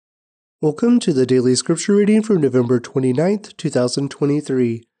Welcome to the Daily Scripture Reading for November 29th,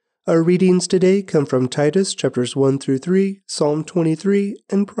 2023. Our readings today come from Titus chapters 1 through 3, Psalm 23,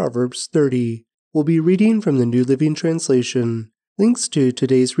 and Proverbs 30. We'll be reading from the New Living Translation. Links to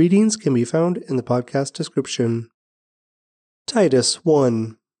today's readings can be found in the podcast description. Titus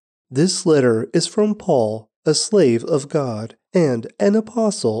 1. This letter is from Paul, a slave of God, and an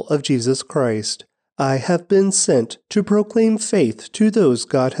apostle of Jesus Christ. I have been sent to proclaim faith to those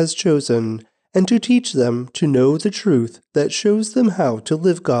God has chosen, and to teach them to know the truth that shows them how to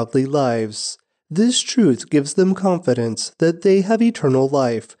live godly lives. This truth gives them confidence that they have eternal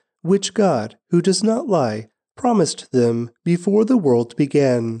life, which God, who does not lie, promised them before the world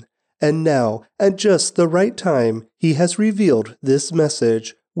began. And now, at just the right time, He has revealed this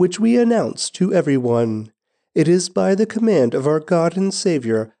message, which we announce to everyone. It is by the command of our God and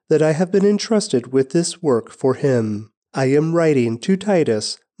Savior that I have been entrusted with this work for Him. I am writing to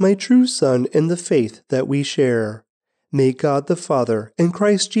Titus, my true son in the faith that we share. May God the Father and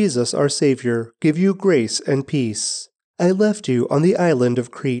Christ Jesus our Savior give you grace and peace. I left you on the island of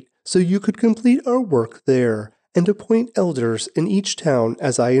Crete so you could complete our work there and appoint elders in each town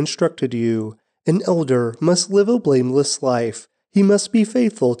as I instructed you. An elder must live a blameless life. He must be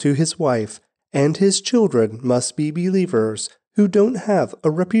faithful to his wife, and his children must be believers who don't have a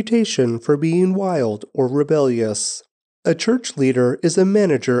reputation for being wild or rebellious. A church leader is a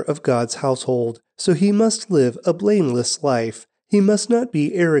manager of God's household, so he must live a blameless life. He must not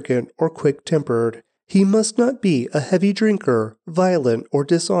be arrogant or quick-tempered. He must not be a heavy drinker, violent, or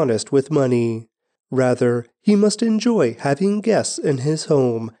dishonest with money. Rather, he must enjoy having guests in his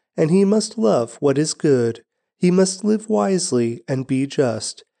home, and he must love what is good. He must live wisely and be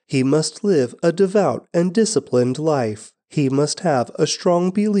just. He must live a devout and disciplined life. He must have a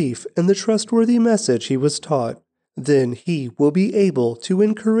strong belief in the trustworthy message he was taught. Then he will be able to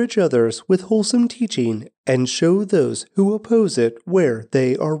encourage others with wholesome teaching and show those who oppose it where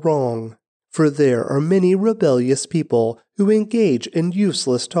they are wrong. For there are many rebellious people who engage in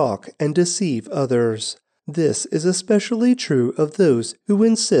useless talk and deceive others. This is especially true of those who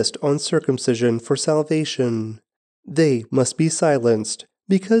insist on circumcision for salvation. They must be silenced,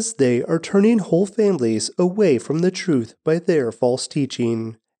 because they are turning whole families away from the truth by their false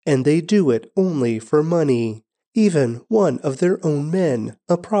teaching, and they do it only for money. Even one of their own men,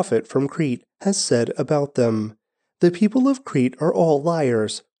 a prophet from Crete, has said about them, "The people of Crete are all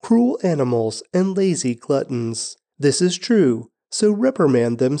liars, cruel animals, and lazy gluttons." This is true, so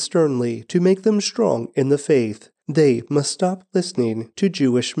reprimand them sternly to make them strong in the faith. They must stop listening to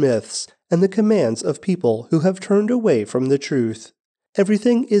Jewish myths and the commands of people who have turned away from the truth.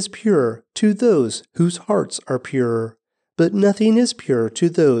 Everything is pure to those whose hearts are pure, but nothing is pure to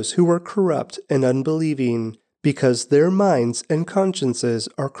those who are corrupt and unbelieving, because their minds and consciences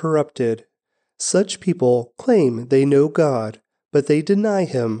are corrupted. Such people claim they know God, but they deny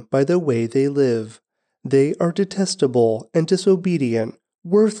Him by the way they live. They are detestable and disobedient,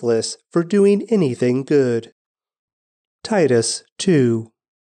 worthless for doing anything good. Titus 2.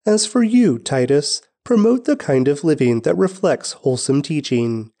 As for you, Titus, promote the kind of living that reflects wholesome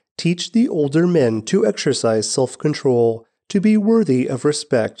teaching. Teach the older men to exercise self-control, to be worthy of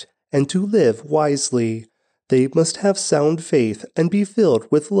respect, and to live wisely. They must have sound faith and be filled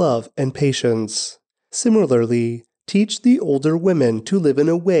with love and patience. Similarly, teach the older women to live in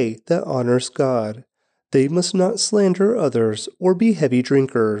a way that honors God. They must not slander others or be heavy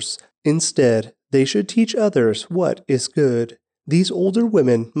drinkers. Instead, they should teach others what is good. These older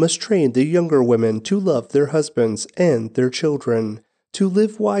women must train the younger women to love their husbands and their children, to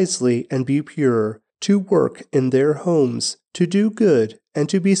live wisely and be pure, to work in their homes, to do good, and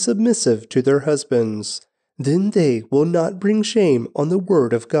to be submissive to their husbands. Then they will not bring shame on the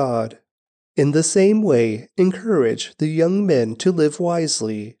word of God. In the same way, encourage the young men to live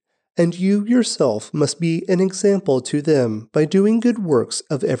wisely, and you yourself must be an example to them by doing good works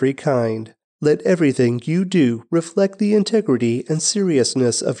of every kind. Let everything you do reflect the integrity and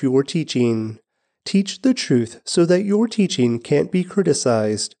seriousness of your teaching. Teach the truth so that your teaching can't be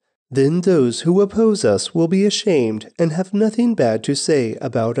criticized. Then those who oppose us will be ashamed and have nothing bad to say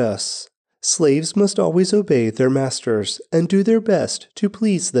about us. Slaves must always obey their masters and do their best to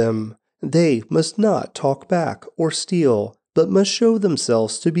please them. They must not talk back or steal, but must show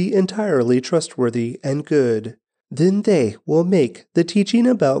themselves to be entirely trustworthy and good. Then they will make the teaching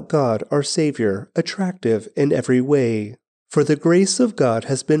about God our Savior attractive in every way. For the grace of God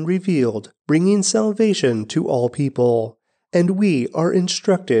has been revealed, bringing salvation to all people, and we are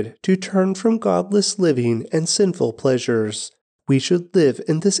instructed to turn from godless living and sinful pleasures. We should live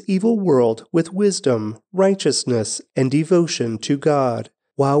in this evil world with wisdom, righteousness, and devotion to God.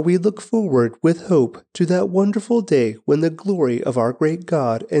 while we look forward with hope to that wonderful day when the glory of our great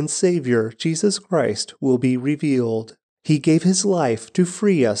God and Savior Jesus Christ will be revealed. He gave his life to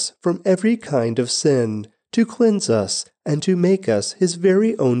free us from every kind of sin, to cleanse us, and to make us his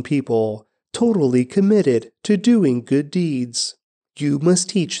very own people, totally committed to doing good deeds. You must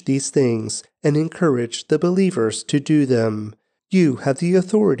teach these things and encourage the believers to do them. You have the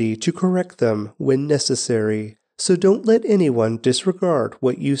authority to correct them when necessary, so don't let anyone disregard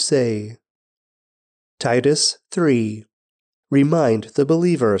what you say. Titus 3. Remind the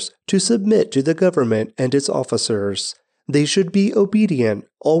believers to submit to the government and its officers. They should be obedient,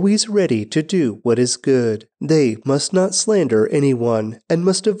 always ready to do what is good. They must not slander anyone and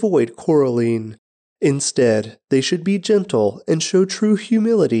must avoid quarreling. Instead, they should be gentle and show true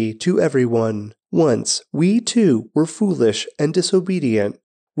humility to everyone. Once, we too were foolish and disobedient.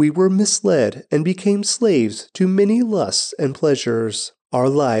 We were misled and became slaves to many lusts and pleasures. Our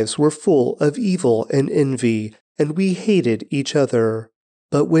lives were full of evil and envy, and we hated each other.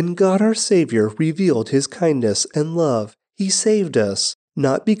 But when God our Savior revealed his kindness and love, he saved us,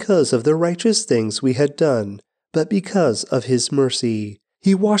 not because of the righteous things we had done, but because of his mercy.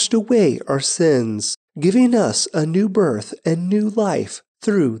 He washed away our sins, giving us a new birth and new life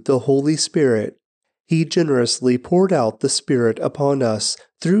through the Holy Spirit. He generously poured out the Spirit upon us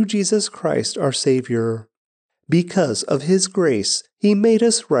through Jesus Christ our Savior. Because of his grace, he made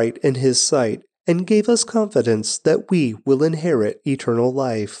us right in his sight and gave us confidence that we will inherit eternal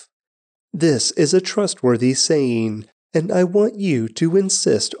life. This is a trustworthy saying, and I want you to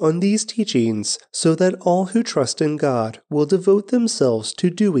insist on these teachings so that all who trust in God will devote themselves to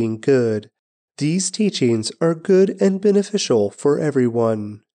doing good. These teachings are good and beneficial for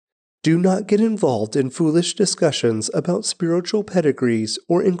everyone. Do not get involved in foolish discussions about spiritual pedigrees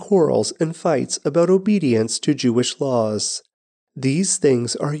or in quarrels and fights about obedience to Jewish laws. These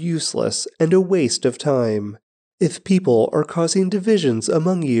things are useless and a waste of time. If people are causing divisions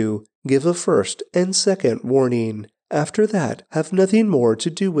among you, give a first and second warning. After that, have nothing more to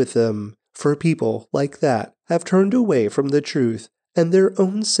do with them, for people like that have turned away from the truth, and their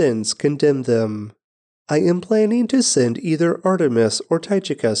own sins condemn them. I am planning to send either Artemis or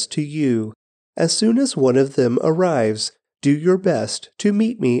Tychicus to you. As soon as one of them arrives, do your best to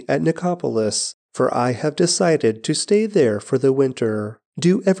meet me at Nicopolis, for I have decided to stay there for the winter.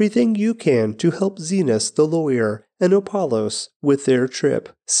 Do everything you can to help Zenas the lawyer and Apollos with their trip.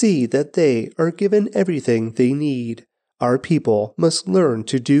 See that they are given everything they need. Our people must learn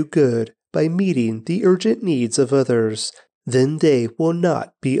to do good by meeting the urgent needs of others. Then they will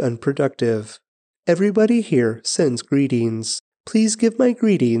not be unproductive. Everybody here sends greetings. Please give my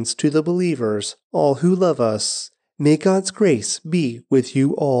greetings to the believers, all who love us. May God's grace be with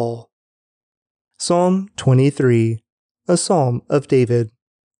you all. Psalm 23, a psalm of David.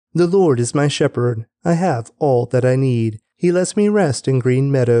 The Lord is my shepherd. I have all that I need. He lets me rest in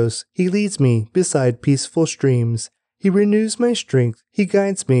green meadows. He leads me beside peaceful streams. He renews my strength. He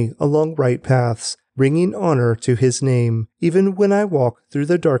guides me along right paths, bringing honor to his name. Even when I walk through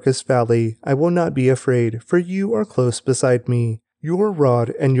the darkest valley, I will not be afraid, for you are close beside me. Your rod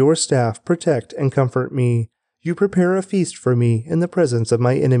and your staff protect and comfort me. You prepare a feast for me in the presence of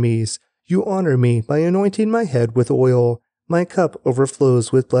my enemies. You honor me by anointing my head with oil. My cup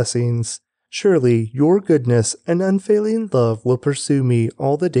overflows with blessings. Surely your goodness and unfailing love will pursue me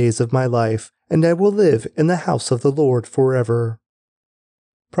all the days of my life, and I will live in the house of the Lord forever.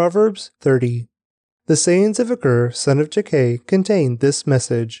 Proverbs 30. The sayings of Agur, son of Jakeh, contain this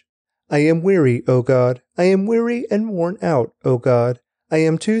message. I am weary, O God. I am weary and worn out, O God. I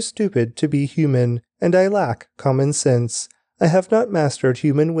am too stupid to be human, and I lack common sense. I have not mastered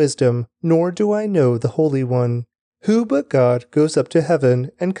human wisdom, nor do I know the Holy One. Who but God goes up to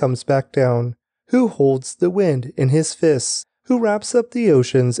heaven and comes back down? Who holds the wind in his fists? Who wraps up the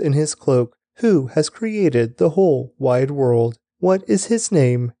oceans in his cloak? Who has created the whole wide world? What is his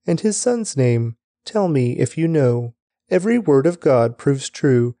name and his son's name? Tell me if you know. Every word of God proves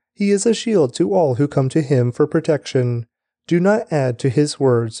true. He is a shield to all who come to him for protection. Do not add to his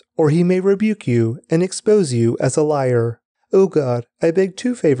words, or he may rebuke you and expose you as a liar. O God, I beg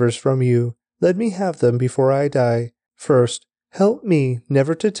 2 favors from you. Let me have them before I die. First, help me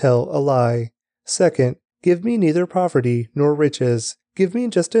never to tell a lie. Second, give me neither poverty nor riches. Give me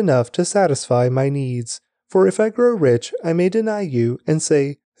just enough to satisfy my needs. For if I grow rich, I may deny you and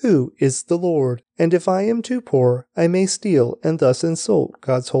say, Who is the Lord? And if I am too poor, I may steal and thus insult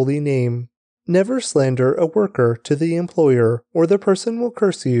God's holy name. Never slander a worker to the employer, or the person will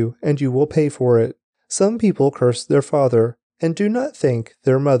curse you and you will pay for it. Some people curse their father and do not thank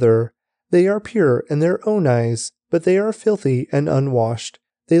their mother. They are pure in their own eyes, but they are filthy and unwashed.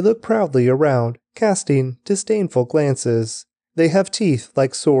 They look proudly around, casting disdainful glances. They have teeth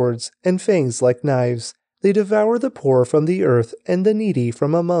like swords and fangs like knives. They devour the poor from the earth and the needy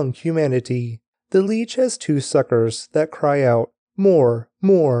from among humanity. The leech has two suckers that cry out, "More,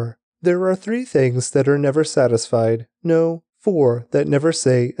 more." There are three things that are never satisfied. No, four that never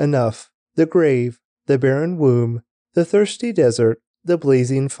say enough: the grave, the barren womb, the thirsty desert, the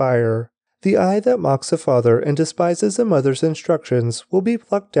blazing fire. The eye that mocks a father and despises a mother's instructions will be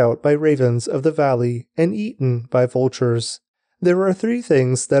plucked out by ravens of the valley and eaten by vultures. There are three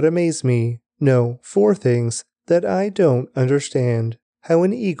things that amaze me. No, four things that I don't understand. How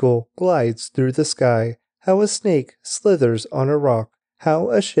an eagle glides through the sky, how a snake slithers on a rock, how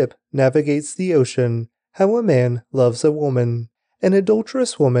a ship navigates the ocean, how a man loves a woman. An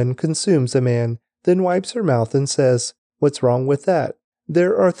adulterous woman consumes a man, then wipes her mouth and says, "What's wrong with that?"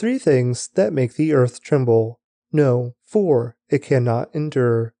 There are three things that make the earth tremble. No, four it cannot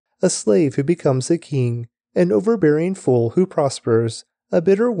endure. A slave who becomes a king, an overbearing fool who prospers, a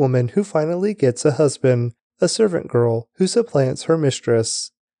bitter woman who finally gets a husband, a servant girl who supplants her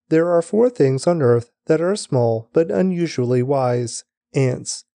mistress. There are four things on earth that are small but unusually wise.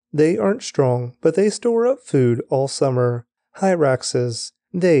 Ants. They aren't strong, but they store up food all summer. Hyraxes.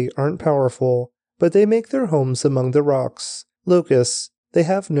 They aren't powerful, but they make their homes among the rocks. Locusts. They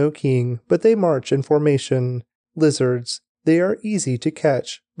have no king, but they march in formation. Lizards. They are easy to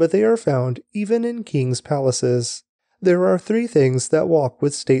catch, but they are found even in kings' palaces. There are three things that walk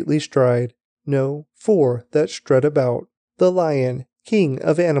with stately stride. No, four that strut about. The lion, king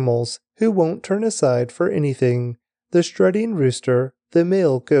of animals, who won't turn aside for anything. The strutting rooster, the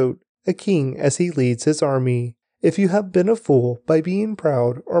male goat, a king as he leads his army. If you have been a fool by being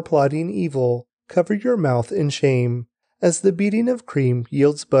proud or plotting evil, cover your mouth in shame. As the beating of cream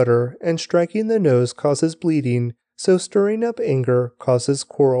yields butter and striking the nose causes bleeding, so stirring up anger causes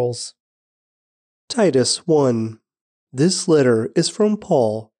quarrels. Titus 1. This letter is from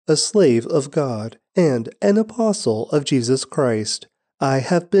Paul, a slave of God and an apostle of Jesus Christ. I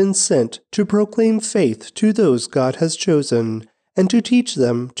have been sent to proclaim faith to those God has chosen, and to teach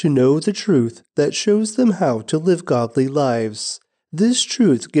them to know the truth that shows them how to live godly lives. This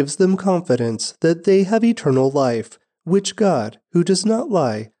truth gives them confidence that they have eternal life, which God, who does not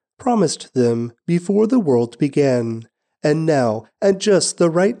lie, promised them before the world began. And now, at just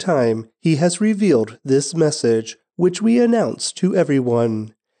the right time, he has revealed this message, which we announce to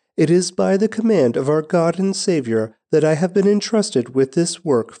everyone. It is by the command of our God and Savior that I have been entrusted with this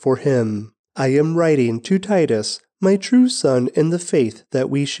work for him. I am writing to Titus, my true son in the faith that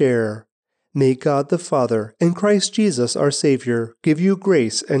we share. May God the Father and Christ Jesus our Savior give you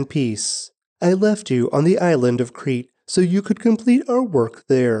grace and peace. I left you on the island of Crete so you could complete our work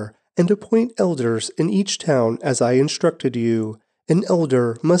there and appoint elders in each town as I instructed you. An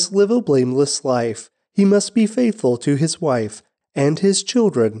elder must live a blameless life. He must be faithful to his wife, and his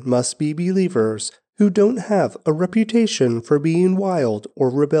children must be believers who don't have a reputation for being wild or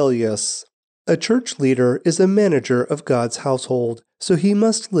rebellious. A church leader is a manager of God's household, so he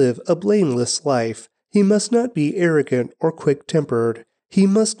must live a blameless life. He must not be arrogant or quick-tempered. He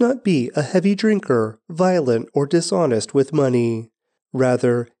must not be a heavy drinker, violent, or dishonest with money.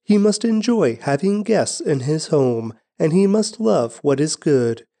 Rather, he must enjoy having guests in his home, and he must love what is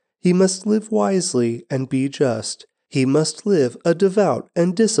good. He must live wisely and be just. He must live a devout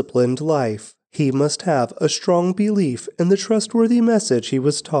and disciplined life. He must have a strong belief in the trustworthy message he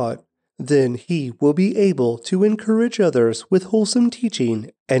was taught. Then he will be able to encourage others with wholesome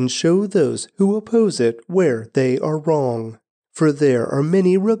teaching and show those who oppose it where they are wrong. For there are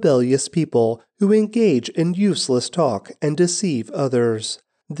many rebellious people who engage in useless talk and deceive others.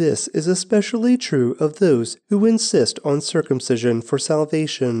 This is especially true of those who insist on circumcision for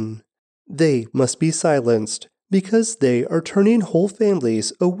salvation. They must be silenced, because they are turning whole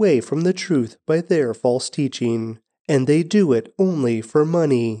families away from the truth by their false teaching, and they do it only for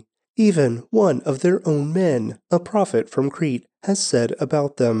money. Even one of their own men, a prophet from Crete, has said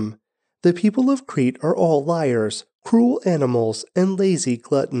about them, "The people of Crete are all liars, cruel animals, and lazy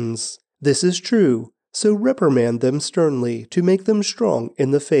gluttons." This is true, so reprimand them sternly to make them strong in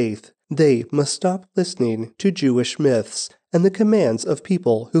the faith. They must stop listening to Jewish myths and the commands of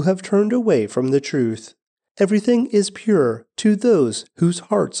people who have turned away from the truth. Everything is pure to those whose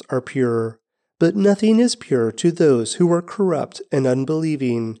hearts are pure, but nothing is pure to those who are corrupt and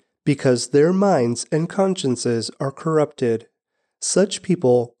unbelieving, because their minds and consciences are corrupted. Such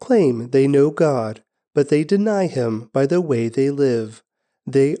people claim they know God, but they deny him by the way they live.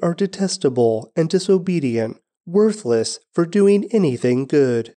 They are detestable and disobedient, worthless for doing anything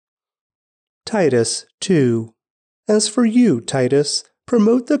good. Titus 2. As for you, Titus,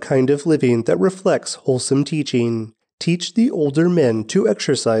 Promote the kind of living that reflects wholesome teaching. Teach the older men to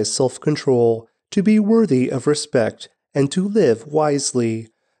exercise self-control, to be worthy of respect, and to live wisely.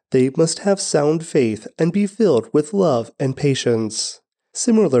 They must have sound faith and be filled with love and patience.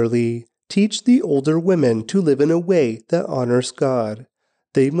 Similarly, teach the older women to live in a way that honors God.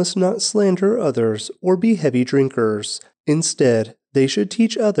 They must not slander others or be heavy drinkers. Instead, they should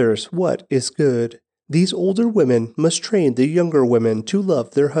teach others what is good. These older women must train the younger women to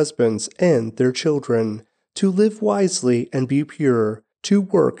love their husbands and their children, to live wisely and be pure, to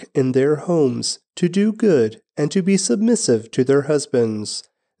work in their homes, to do good, and to be submissive to their husbands.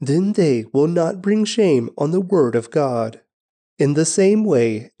 Then they will not bring shame on the word of God. In the same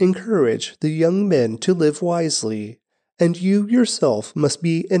way, encourage the young men to live wisely, and you yourself must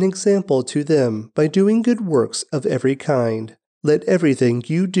be an example to them by doing good works of every kind. Let everything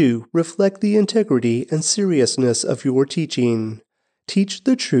you do reflect the integrity and seriousness of your teaching. Teach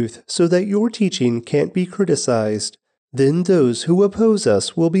the truth so that your teaching can't be criticized. Then those who oppose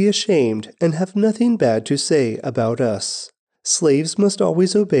us will be ashamed and have nothing bad to say about us. Slaves must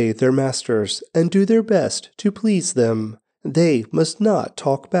always obey their masters and do their best to please them. They must not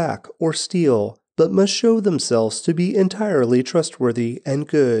talk back or steal, but must show themselves to be entirely trustworthy and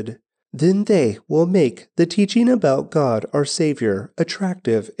good. Then they will make the teaching about God our Savior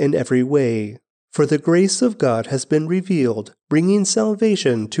attractive in every way. For the grace of God has been revealed, bringing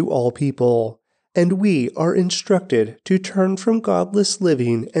salvation to all people, and we are instructed to turn from godless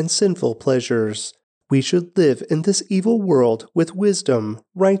living and sinful pleasures. We should live in this evil world with wisdom,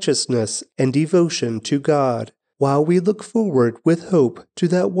 righteousness, and devotion to God, while we look forward with hope to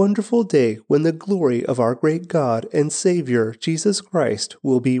that wonderful day when the glory of our great God and Savior Jesus Christ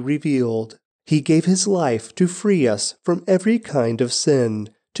will be revealed. He gave His life to free us from every kind of sin,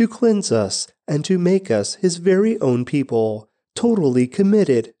 to cleanse us, and to make us His very own people, totally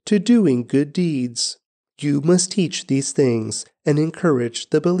committed to doing good deeds. You must teach these things and encourage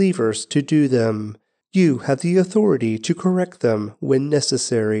the believers to do them. You have the authority to correct them when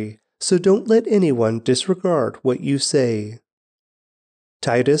necessary, so don't let anyone disregard what you say.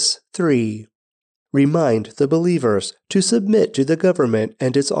 Titus 3. Remind the believers to submit to the government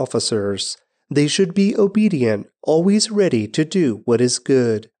and its officers. They should be obedient, always ready to do what is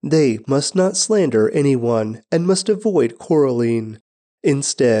good. They must not slander anyone and must avoid quarreling.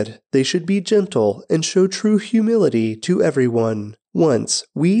 Instead, they should be gentle and show true humility to everyone. Once,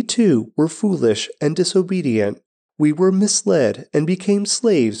 we too were foolish and disobedient. We were misled and became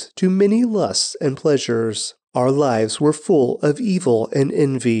slaves to many lusts and pleasures. Our lives were full of evil and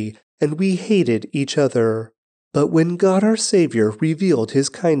envy, and we hated each other. But when God our Savior revealed His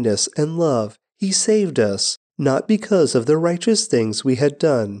kindness and love, He saved us, not because of the righteous things we had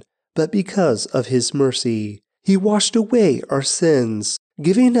done, but because of His mercy. He washed away our sins,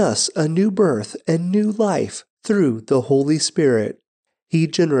 giving us a new birth and new life through the Holy Spirit. He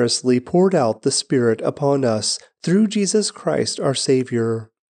generously poured out the Spirit upon us through Jesus Christ our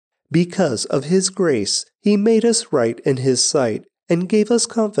Savior. Because of His grace, He made us right in His sight and gave us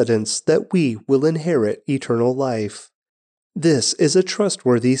confidence that we will inherit eternal life. This is a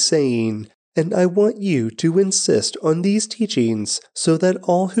trustworthy saying, and I want you to insist on these teachings so that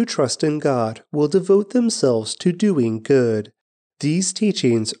all who trust in God will devote themselves to doing good. These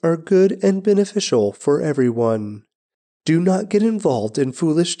teachings are good and beneficial for everyone. Do not get involved in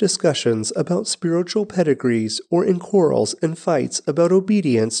foolish discussions about spiritual pedigrees or in quarrels and fights about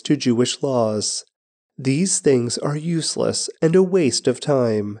obedience to Jewish laws. These things are useless and a waste of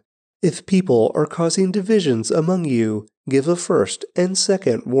time. If people are causing divisions among you, give a first and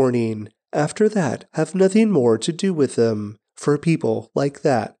second warning. After that, have nothing more to do with them, for people like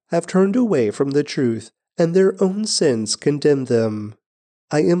that have turned away from the truth, and their own sins condemn them.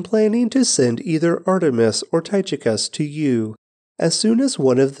 I am planning to send either Artemis or Tychicus to you. As soon as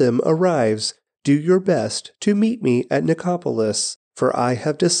one of them arrives, do your best to meet me at Nicopolis, for I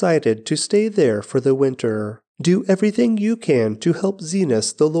have decided to stay there for the winter. Do everything you can to help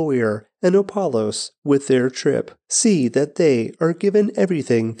Zenas the lawyer and Apollos with their trip. See that they are given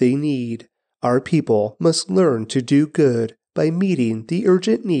everything they need. Our people must learn to do good by meeting the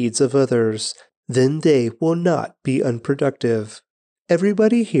urgent needs of others. Then they will not be unproductive.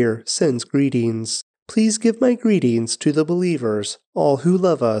 Everybody here sends greetings. Please give my greetings to the believers, all who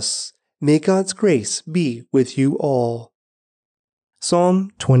love us. May God's grace be with you all.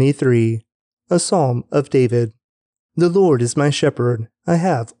 Psalm 23, a psalm of David. The Lord is my shepherd. I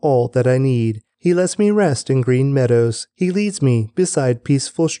have all that I need. He lets me rest in green meadows. He leads me beside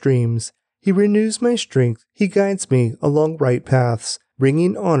peaceful streams. He renews my strength. He guides me along right paths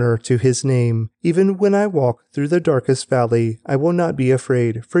bringing honor to his name. Even when I walk through the darkest valley, I will not be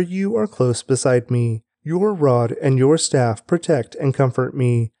afraid, for you are close beside me. Your rod and your staff protect and comfort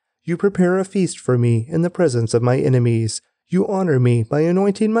me. You prepare a feast for me in the presence of my enemies. You honor me by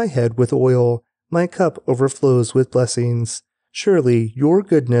anointing my head with oil. My cup overflows with blessings. Surely your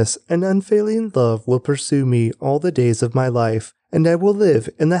goodness and unfailing love will pursue me all the days of my life, and I will live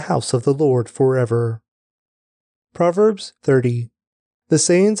in the house of the Lord forever. Proverbs 30. The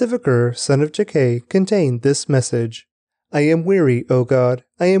sayings of Agur, son of Jakeh, contain this message. I am weary, O God.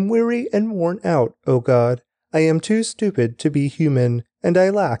 I am weary and worn out, O God. I am too stupid to be human, and I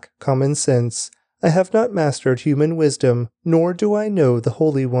lack common sense. I have not mastered human wisdom, nor do I know the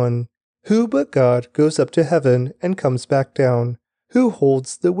Holy One. Who but God goes up to heaven and comes back down? Who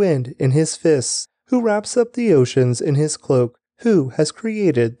holds the wind in his fists? Who wraps up the oceans in his cloak? Who has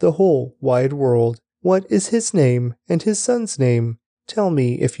created the whole wide world? What is his name and his son's name? Tell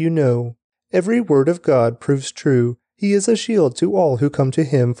me if you know. Every word of God proves true. He is a shield to all who come to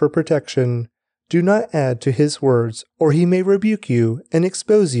him for protection. Do not add to his words, or he may rebuke you and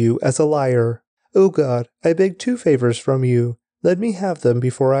expose you as a liar. O God, I beg 2 favors from you. Let me have them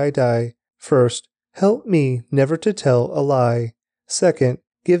before I die. First, help me never to tell a lie. Second,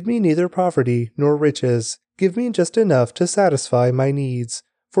 give me neither poverty nor riches. Give me just enough to satisfy my needs.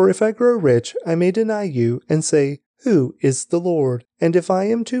 For if I grow rich, I may deny you and say, Who is the Lord? And if I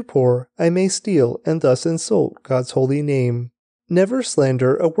am too poor, I may steal and thus insult God's holy name. Never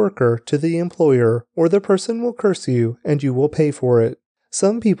slander a worker to the employer, or the person will curse you and you will pay for it.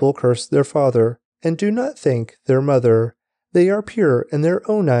 Some people curse their father and do not thank their mother. They are pure in their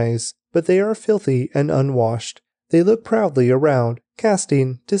own eyes, but they are filthy and unwashed. They look proudly around,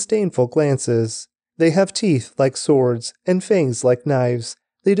 casting disdainful glances. They have teeth like swords and fangs like knives.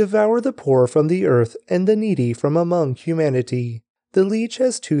 They devour the poor from the earth and the needy from among humanity. The leech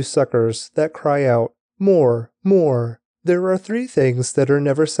has 2 suckers that cry out, More, more. There are 3 things that are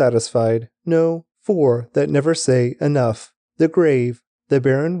never satisfied. No, 4 that never say enough. The grave, the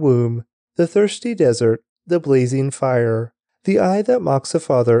barren womb, the thirsty desert, the blazing fire. The eye that mocks a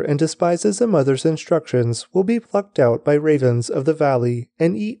father and despises a mother's instructions will be plucked out by ravens of the valley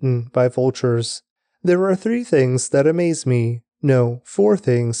and eaten by vultures. There are 3 things that amaze me. No, 4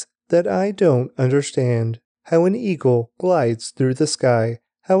 things that I don't understand. How an eagle glides through the sky,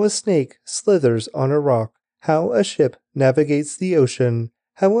 how a snake slithers on a rock, how a ship navigates the ocean,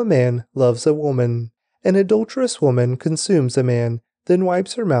 how a man loves a woman. An adulterous woman consumes a man, then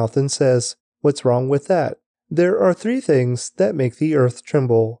wipes her mouth and says, What's wrong with that? There are 3 things that make the earth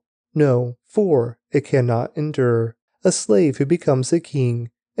tremble. No, 4 it cannot endure. A slave who becomes a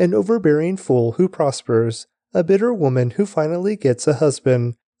king, an overbearing fool who prospers, a bitter woman who finally gets a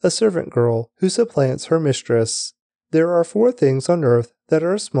husband, a servant girl who supplants her mistress. There are 4 things on earth that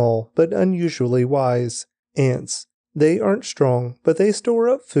are small but unusually wise. Ants. They aren't strong, but they store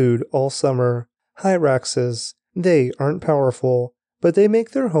up food all summer. Hyraxes. They aren't powerful, but they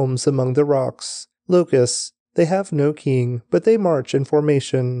make their homes among the rocks. Locusts. They have no king, but they march in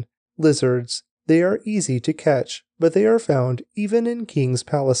formation. Lizards. They are easy to catch, but they are found even in kings'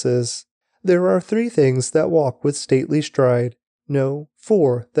 palaces. There are 3 things that walk with stately stride. No,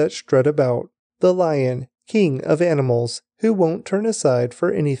 4 that strut about. The lion, king of animals, who won't turn aside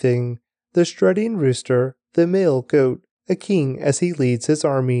for anything. The strutting rooster, the male goat, a king as he leads his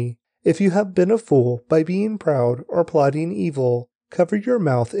army. If you have been a fool by being proud or plotting evil, cover your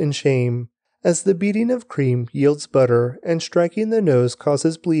mouth in shame. As the beating of cream yields butter and striking the nose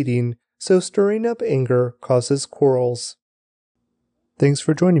causes bleeding, so stirring up anger causes quarrels. Thanks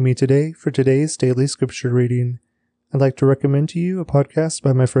for joining me today for today's daily scripture reading. I'd like to recommend to you a podcast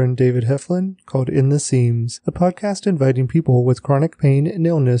by my friend David Heflin called In the Seams, a podcast inviting people with chronic pain and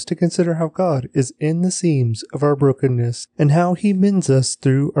illness to consider how God is in the seams of our brokenness and how He mends us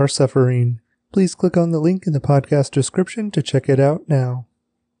through our suffering. Please click on the link in the podcast description to check it out now.